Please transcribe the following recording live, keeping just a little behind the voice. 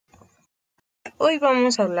Hoy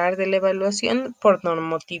vamos a hablar de la evaluación por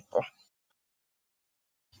normotipo.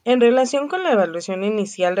 En relación con la evaluación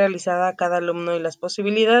inicial realizada a cada alumno y las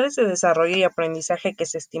posibilidades de desarrollo y aprendizaje que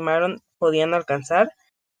se estimaron podían alcanzar,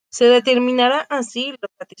 se determinará así lo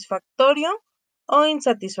satisfactorio o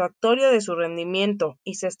insatisfactorio de su rendimiento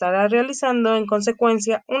y se estará realizando en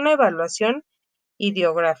consecuencia una evaluación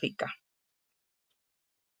ideográfica.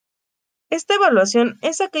 Esta evaluación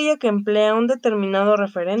es aquella que emplea un determinado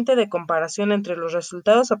referente de comparación entre los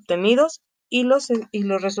resultados obtenidos y los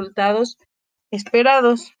resultados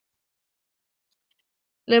esperados.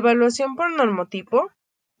 La evaluación por normotipo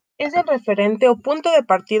es el referente o punto de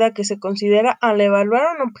partida que se considera al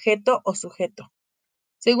evaluar un objeto o sujeto.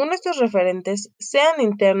 Según estos referentes, sean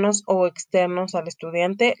internos o externos al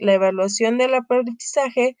estudiante, la evaluación del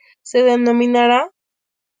aprendizaje se denominará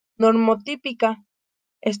normotípica.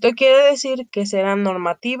 Esto quiere decir que será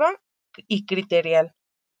normativa y criterial.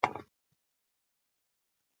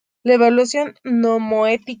 La evaluación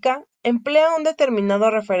nomoética emplea un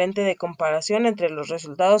determinado referente de comparación entre los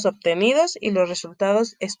resultados obtenidos y los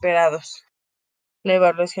resultados esperados. La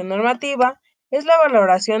evaluación normativa es la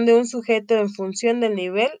valoración de un sujeto en función del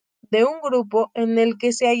nivel de un grupo en el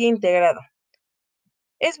que se haya integrado.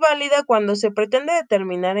 Es válida cuando se pretende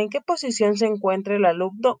determinar en qué posición se encuentra el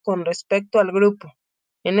alumno con respecto al grupo.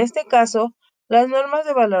 En este caso, las normas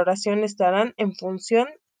de valoración estarán en función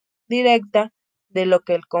directa de lo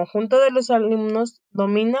que el conjunto de los alumnos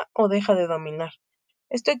domina o deja de dominar.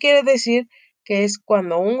 Esto quiere decir que es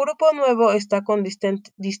cuando un grupo nuevo está con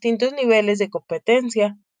distintos niveles de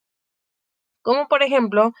competencia, como por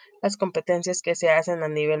ejemplo las competencias que se hacen a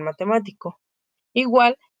nivel matemático.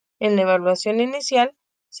 Igual, en la evaluación inicial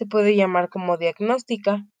se puede llamar como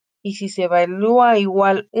diagnóstica, y si se evalúa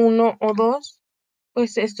igual 1 o 2,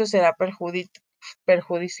 pues esto será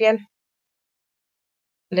perjudicial.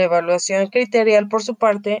 La evaluación criterial, por su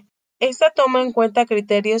parte, esta toma en cuenta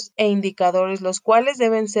criterios e indicadores los cuales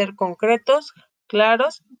deben ser concretos,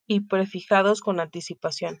 claros y prefijados con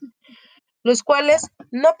anticipación, los cuales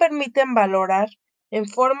no permiten valorar en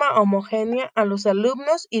forma homogénea a los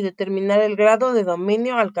alumnos y determinar el grado de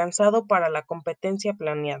dominio alcanzado para la competencia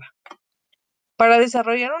planeada. Para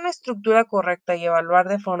desarrollar una estructura correcta y evaluar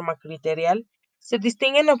de forma criterial, se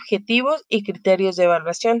distinguen objetivos y criterios de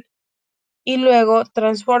evaluación, y luego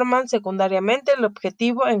transforman secundariamente el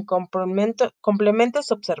objetivo en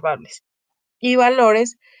complementos observables y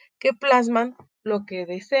valores que plasman lo que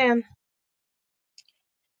desean.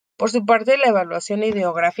 Por su parte, la evaluación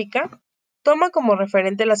ideográfica toma como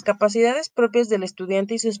referente las capacidades propias del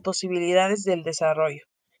estudiante y sus posibilidades del desarrollo.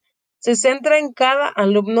 Se centra en cada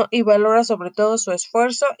alumno y valora sobre todo su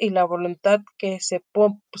esfuerzo y la voluntad que se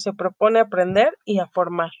propone aprender y a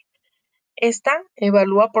formar. Esta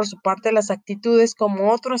evalúa por su parte las actitudes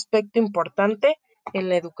como otro aspecto importante en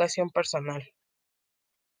la educación personal.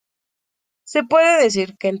 Se puede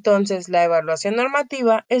decir que entonces la evaluación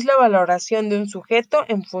normativa es la valoración de un sujeto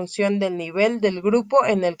en función del nivel del grupo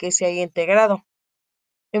en el que se haya integrado,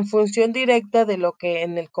 en función directa de lo que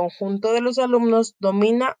en el conjunto de los alumnos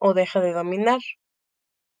domina o deja de dominar.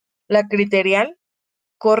 La criterial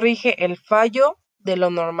corrige el fallo de lo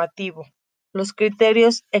normativo, los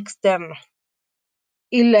criterios externos,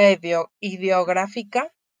 y la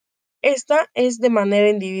ideográfica, esta es de manera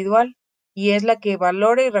individual y es la que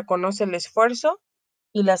valora y reconoce el esfuerzo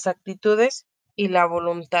y las actitudes y la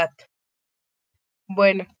voluntad.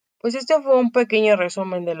 Bueno, pues este fue un pequeño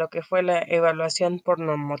resumen de lo que fue la evaluación por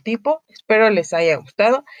normotipo. Espero les haya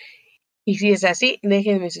gustado y si es así,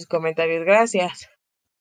 déjenme sus comentarios. Gracias.